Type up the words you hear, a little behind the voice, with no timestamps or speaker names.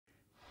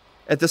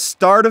At the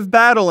start of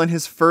battle in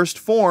his first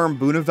form,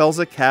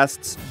 Bhunivelze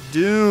casts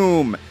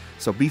Doom,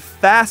 so be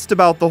fast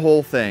about the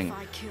whole thing.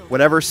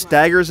 Whatever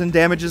staggers and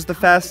damages the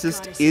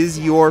fastest is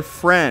your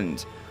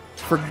friend.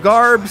 For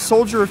Garb,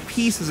 Soldier of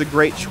Peace is a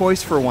great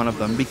choice for one of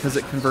them because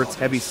it converts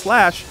Heavy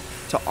Slash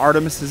to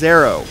Artemis's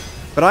Arrow,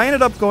 but I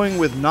ended up going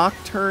with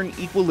Nocturne,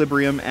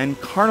 Equilibrium, and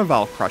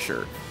Carnival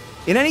Crusher.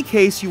 In any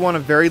case, you want a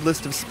varied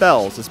list of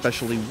spells,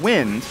 especially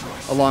Wind,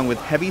 along with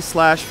Heavy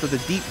Slash for the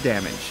deep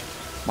damage.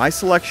 My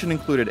selection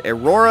included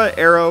Aerora,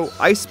 Aero,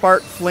 Ice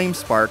Spark, Flame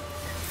Spark,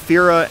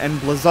 Fira, and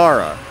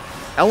Blazara.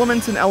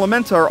 Elements and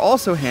Elementa are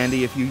also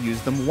handy if you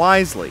use them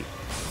wisely.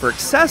 For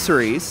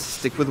accessories,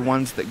 stick with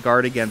ones that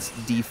guard against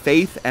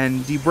Defaith and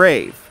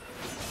Debrave.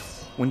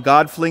 When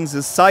God flings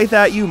his scythe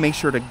at you, make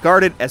sure to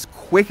guard it as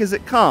quick as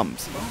it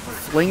comes.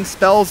 Fling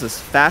spells as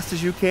fast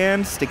as you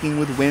can, sticking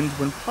with Wind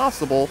when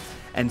possible,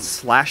 and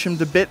slash him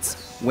to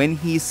bits when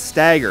he's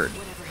staggered.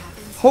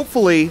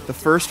 Hopefully, the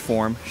first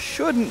form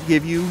shouldn't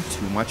give you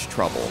too much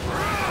trouble.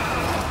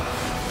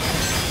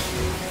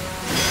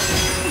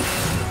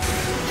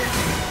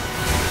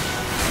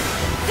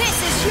 This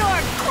is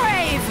your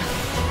grave!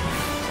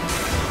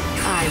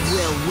 I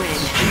will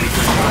win,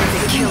 even if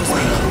it kills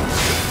me.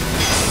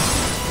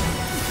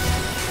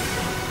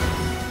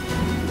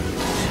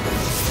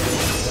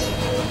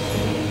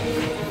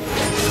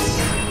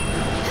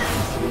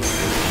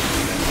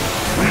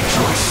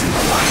 Rejoice in the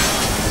light.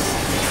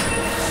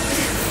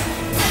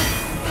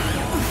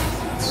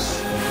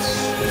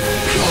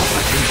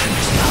 Purification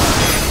is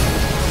nigh.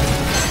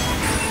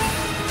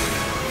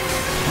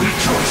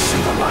 Rejoice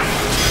in the light.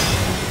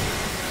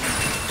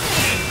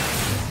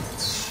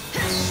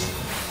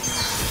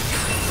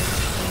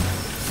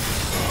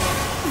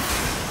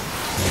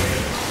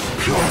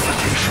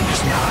 Purification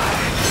is nigh.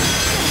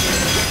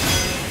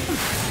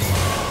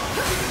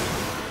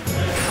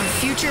 Our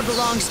future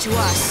belongs to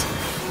us.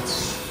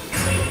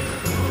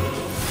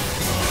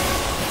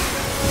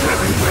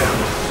 Very well.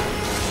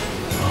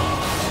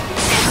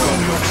 Show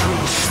your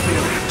true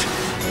spirit.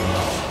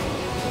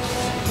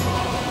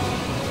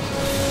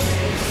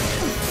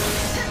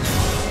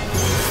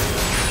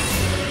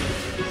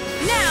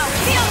 Now,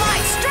 feel my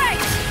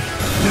strength!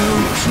 New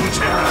to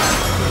terror.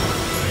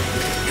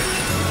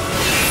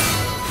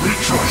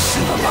 Rejoice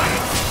in the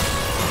light.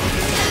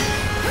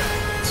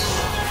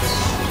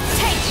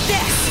 Take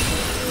this!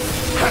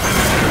 Heaven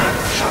and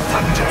earth shall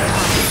thunder.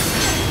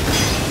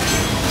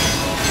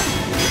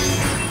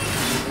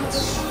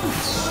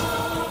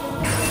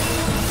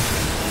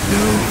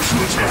 New to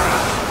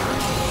terror.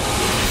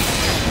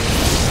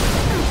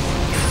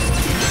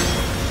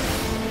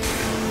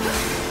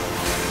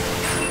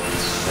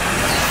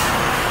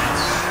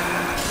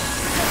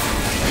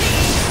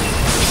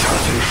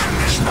 Salvation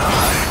is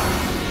nigh.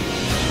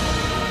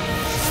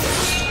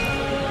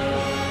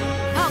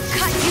 I'll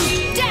cut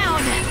you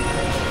down!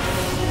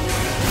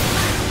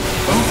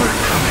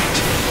 Overcome it.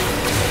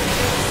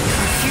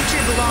 Our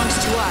future belongs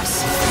to us.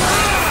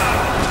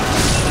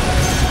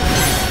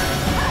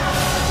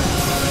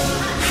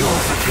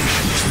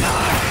 Purification is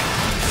nigh.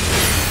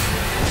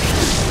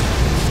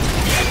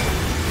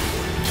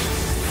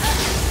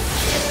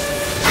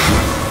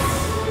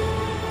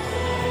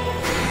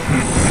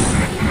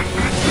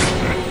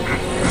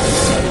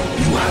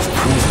 You have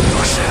proven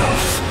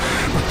yourself,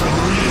 but the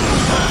real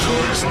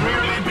battle is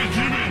merely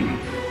beginning.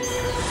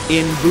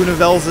 In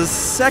Bhunivelze's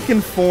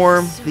second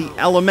form, the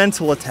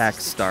elemental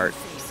attacks start.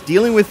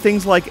 Dealing with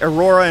things like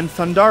Aerora and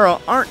Thundara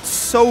aren't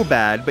so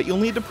bad, but you'll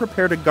need to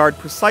prepare to guard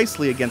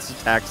precisely against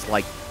attacks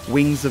like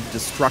Wings of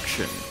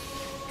Destruction.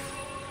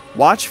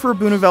 Watch for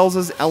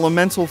Bhunivelze's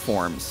elemental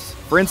forms.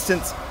 For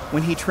instance,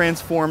 when he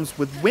transforms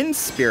with Wind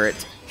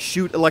Spirit,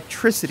 shoot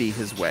electricity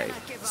his way.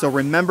 So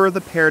remember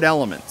the paired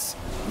elements.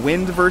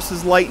 Wind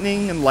versus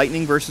lightning and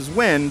lightning versus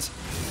wind,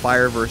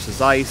 fire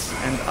versus ice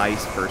and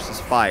ice versus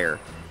fire.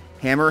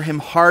 Hammer him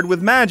hard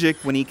with magic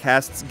when he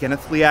casts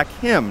Genethliac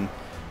Hymn,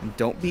 and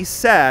don't be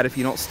sad if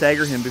you don't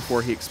stagger him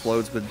before he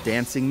explodes with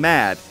Dancing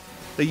Mad,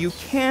 though you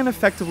can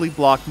effectively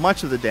block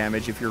much of the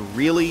damage if you're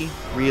really,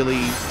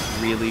 really,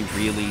 really,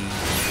 really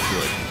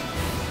good.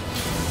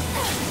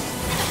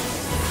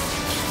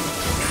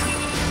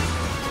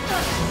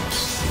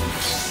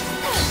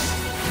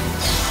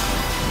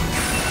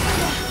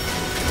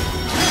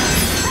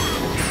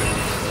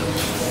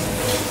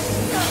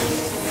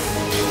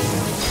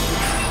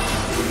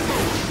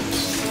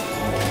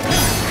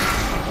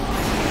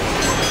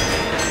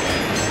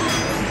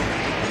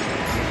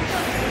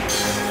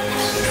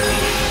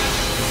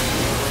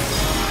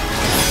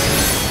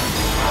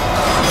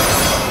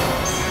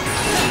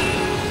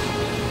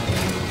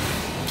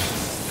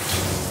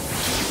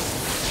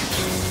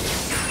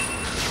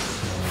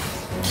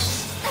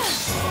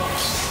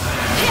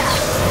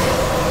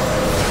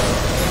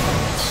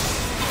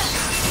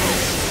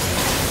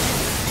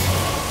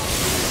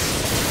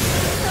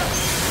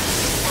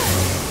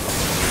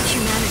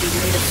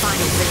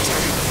 final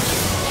victor.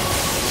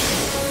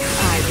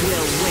 I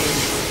will win,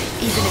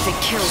 even if it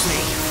kills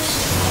me.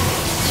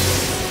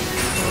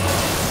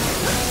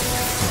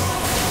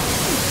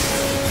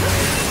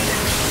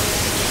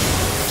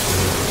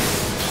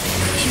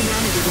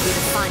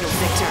 final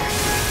victor.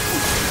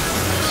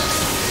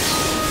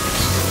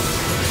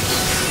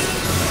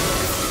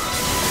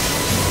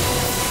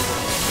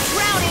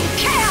 Drowning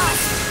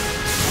chaos!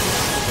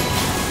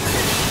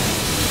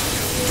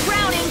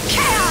 Drowning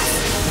chaos!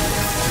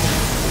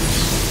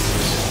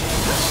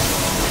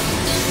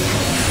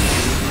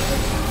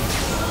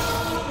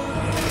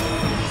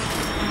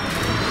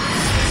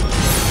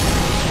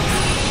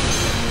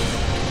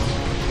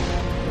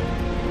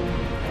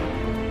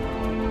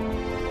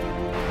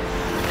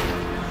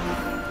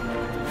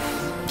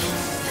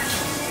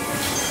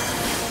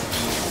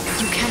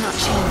 You cannot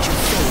change your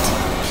fate.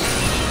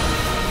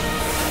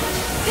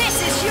 This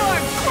is your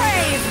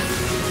grave!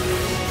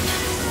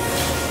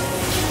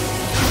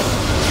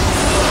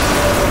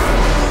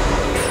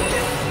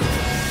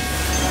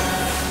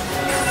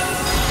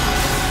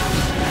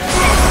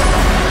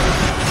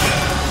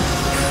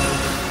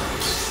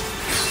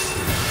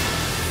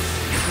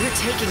 We're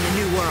taking the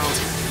new world.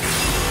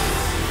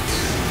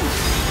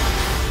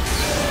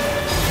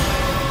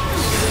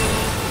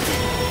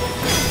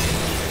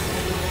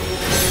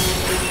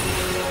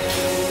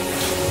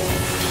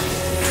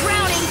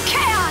 Drowning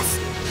chaos!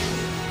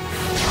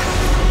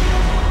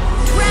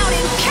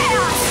 Drowning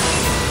chaos!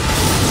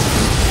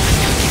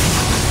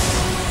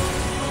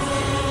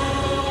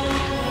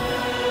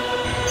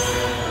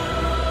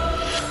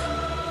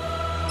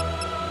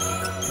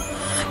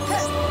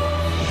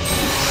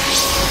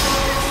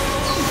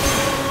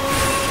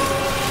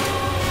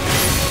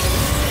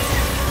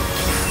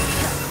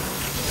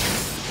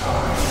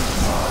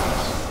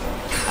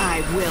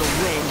 I will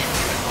win,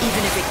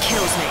 even if it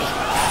kills me.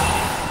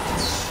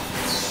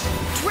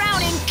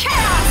 Drowning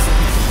chaos!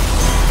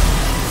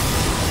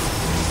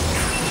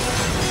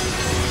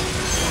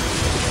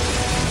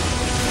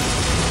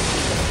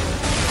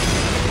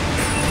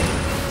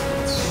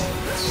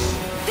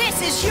 This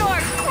is your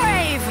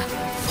grave!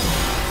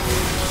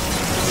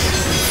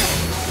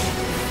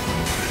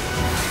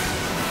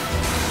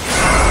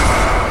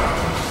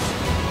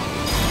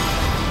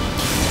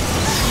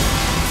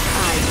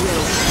 I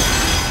will win.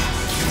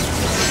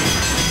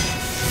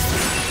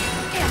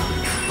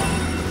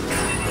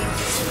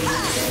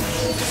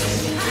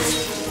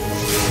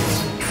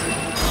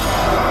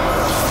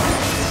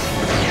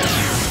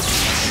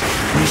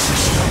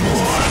 Resist no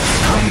more.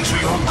 Come to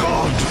your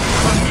god.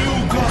 A new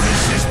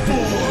goddess is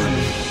born.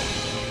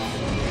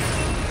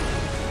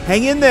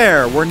 Hang in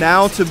there! We're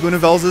now to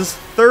Bhunivelze's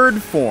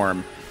third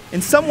form.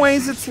 In some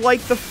ways, it's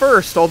like the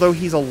first, although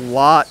he's a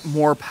lot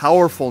more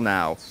powerful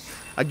now.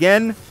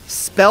 Again,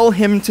 spell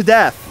him to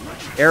death.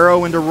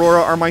 Aero and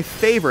Aerora are my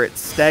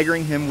favorites,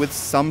 staggering him with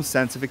some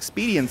sense of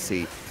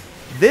expediency.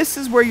 This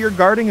is where your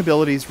guarding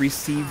abilities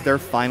receive their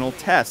final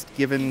test,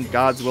 given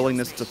God's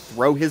willingness to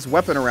throw his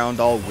weapon around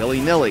all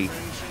willy-nilly.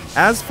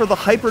 As for the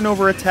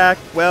Hypernova attack,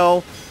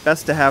 well,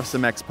 best to have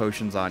some X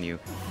potions on you.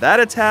 That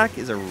attack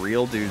is a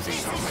real doozy.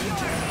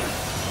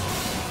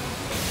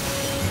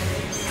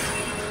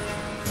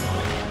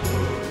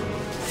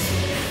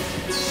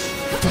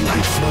 The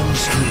light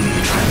flows through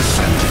me,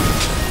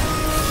 transcendent.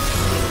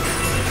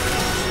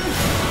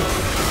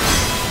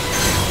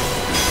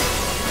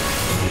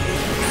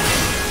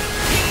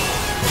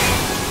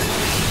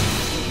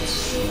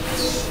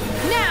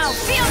 Now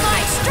feel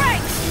my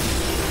strength!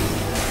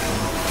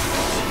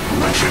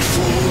 Wretched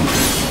fool.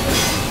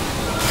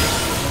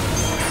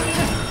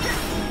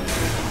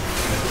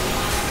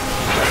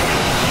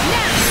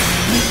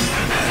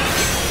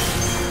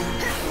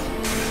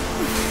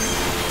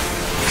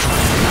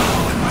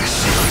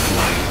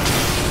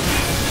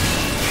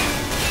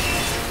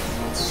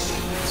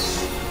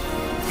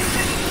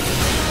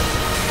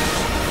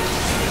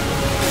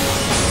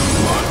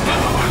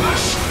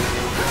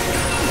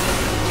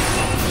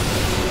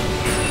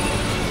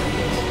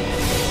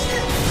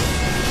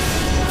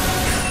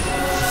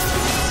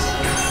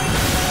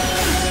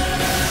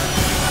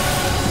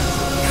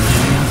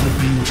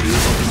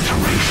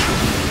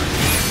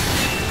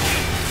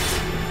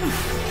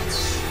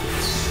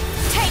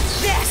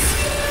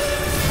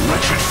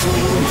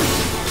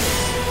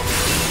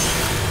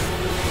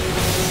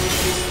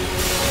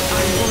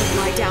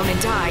 down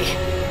and die.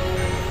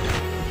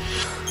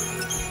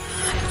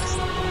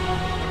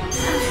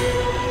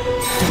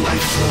 The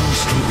light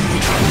flows through me,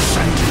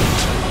 transcendent.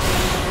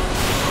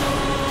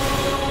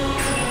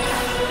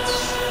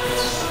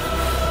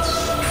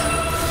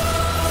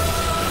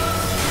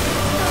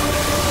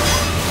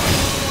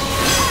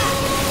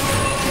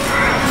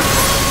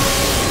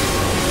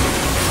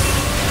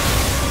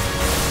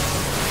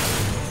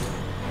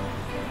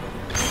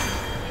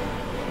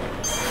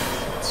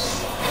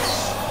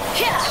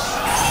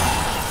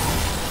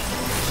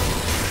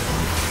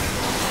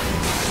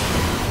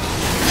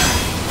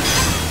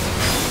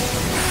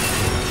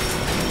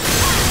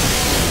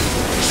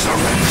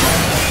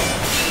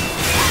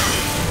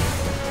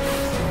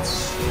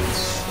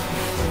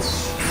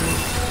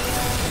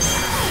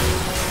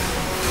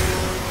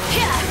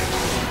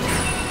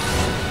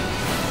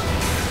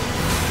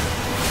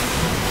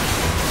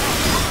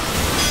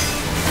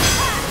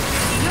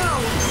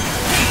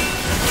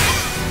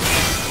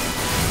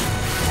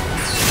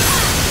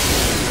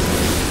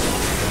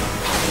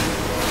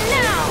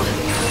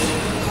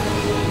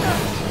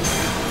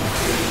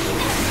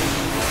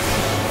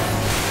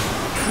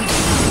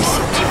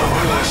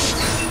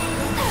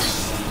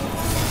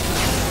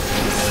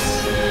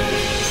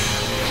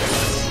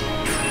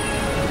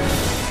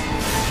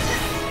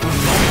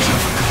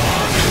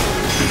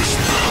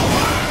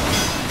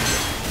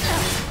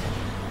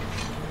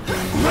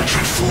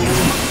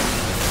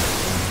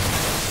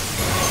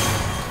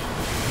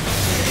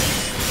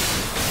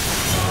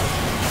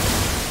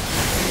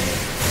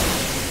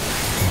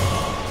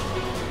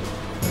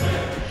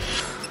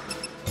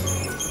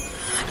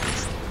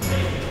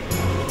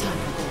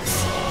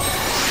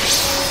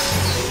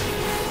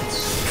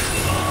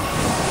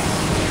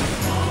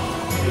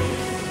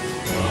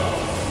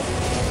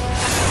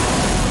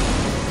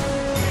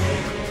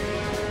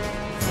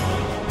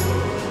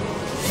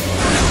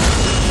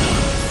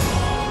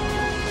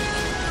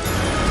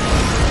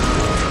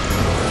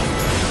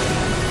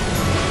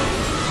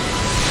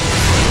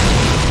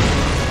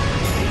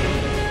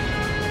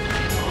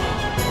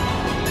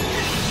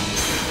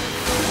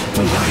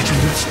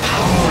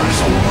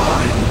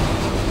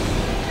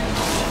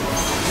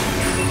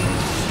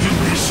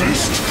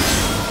 resist?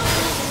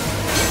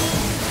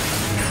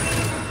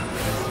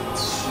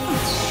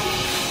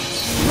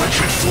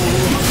 Wretched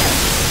fool!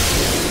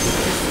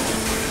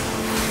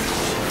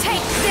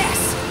 Take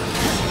this!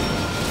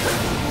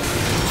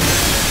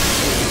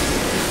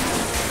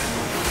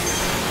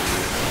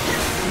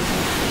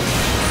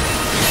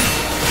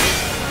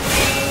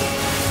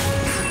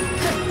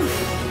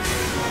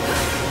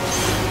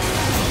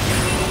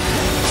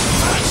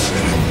 That's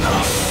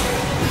enough.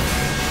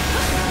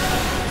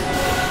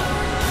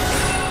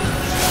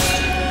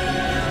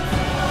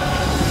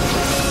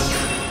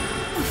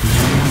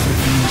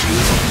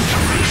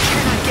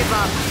 Cannot give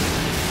up.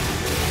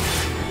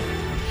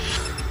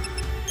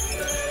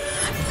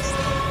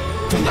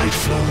 The light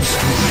flows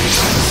through me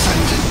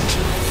transcendent.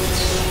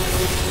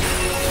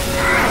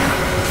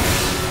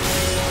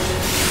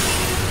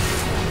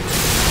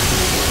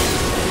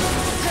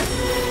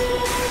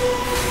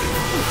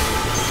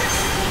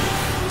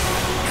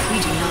 We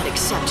do not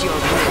accept your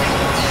will.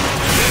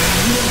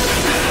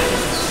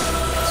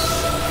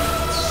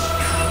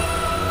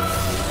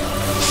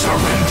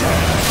 Surrender.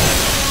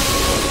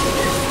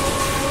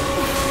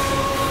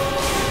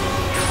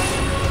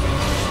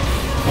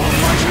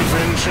 Almighty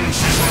vengeance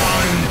is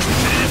mine to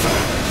deliver.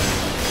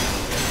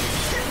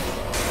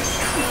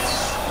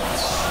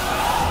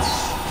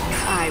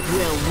 I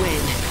will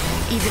win,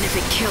 even if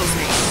it kills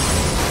me.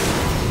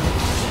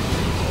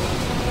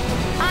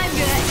 I'm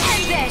gonna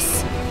end this!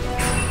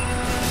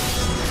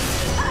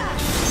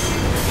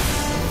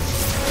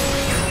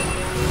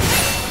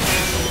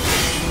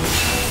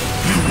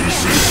 You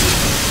resist.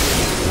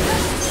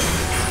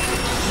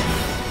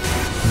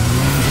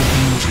 The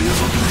beauty of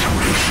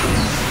obliteration.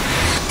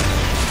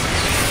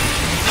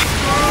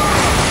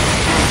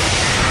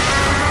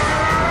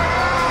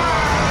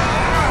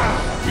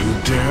 You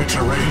dare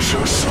to raise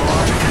your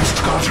sword against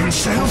God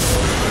himself?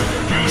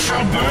 You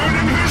shall burn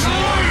in his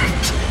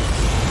light!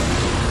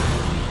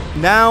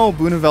 Now,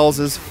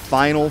 Bhunivelze's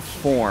final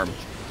form.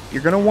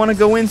 You're going to want to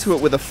go into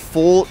it with a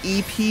full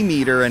EP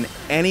meter and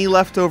any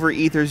leftover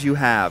ethers you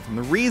have. And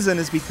the reason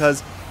is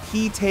because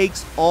he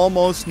takes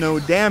almost no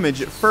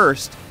damage at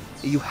first.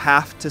 You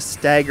have to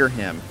stagger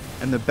him.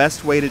 And the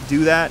best way to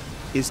do that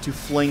is to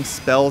fling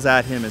spells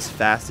at him as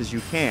fast as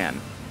you can.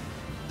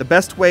 The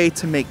best way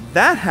to make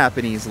that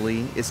happen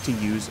easily is to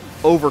use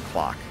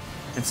Overclock.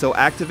 And so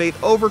activate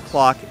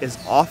Overclock as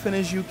often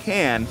as you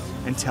can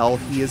until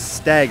he is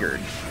staggered.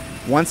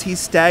 Once he's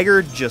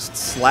staggered, just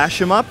slash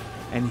him up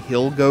and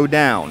he'll go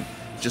down.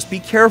 Just be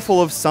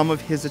careful of some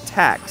of his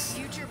attacks.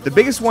 The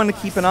biggest one to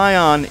keep an eye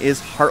on is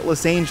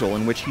Heartless Angel,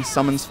 in which he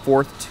summons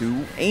forth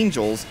 2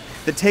 angels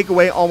that take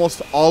away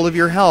almost all of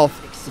your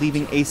health,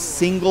 leaving a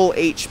single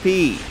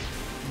HP.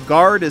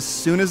 Guard as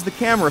soon as the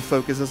camera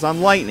focuses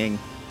on lightning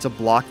to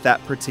block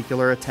that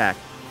particular attack.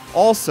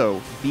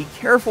 Also, be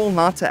careful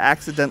not to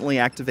accidentally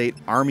activate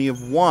Army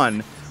of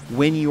One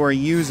when you are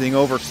using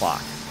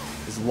Overclock.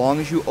 As long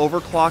as you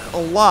overclock a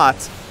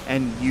lot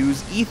and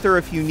use Ether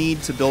if you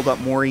need to build up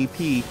more EP,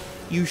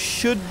 you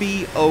should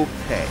be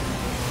okay.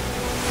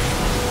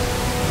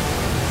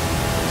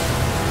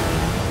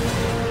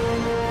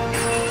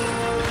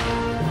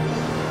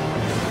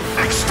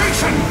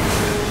 Extinction!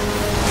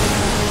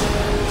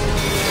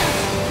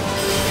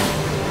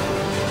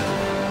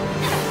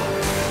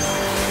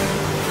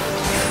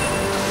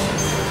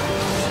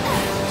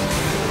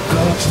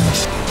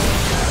 Gods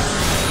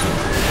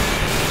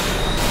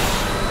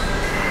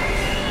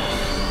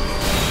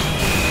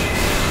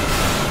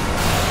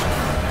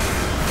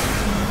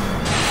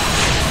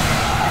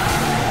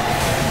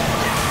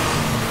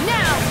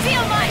Now,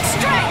 feel my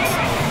strength!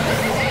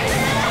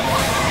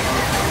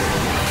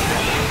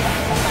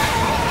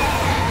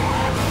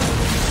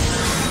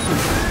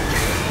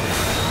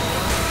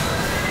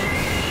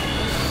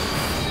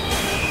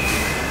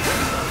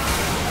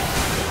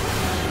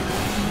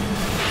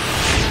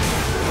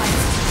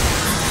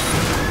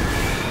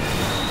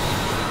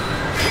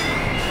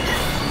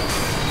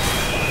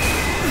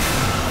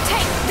 Take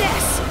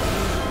this!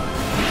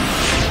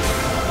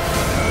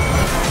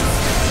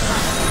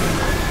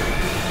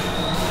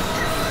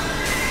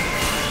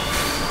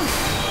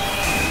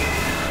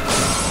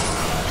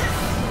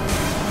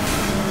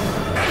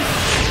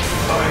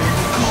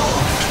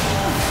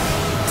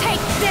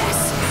 Take this!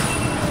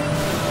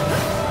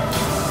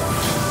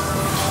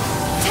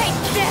 Take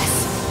this!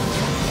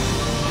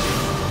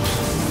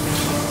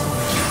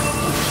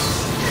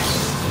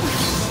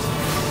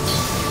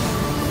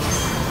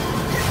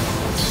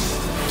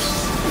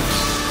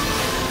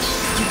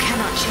 You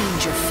cannot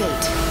change your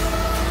fate.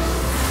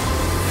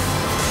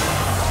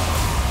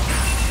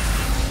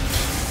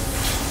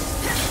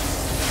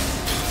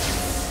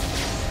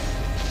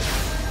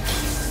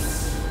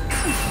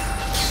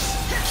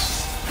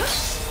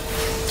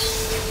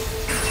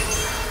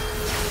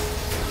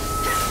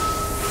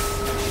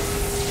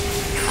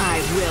 I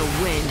will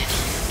win,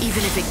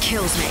 even if it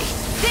kills me.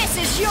 This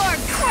is your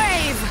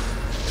grave!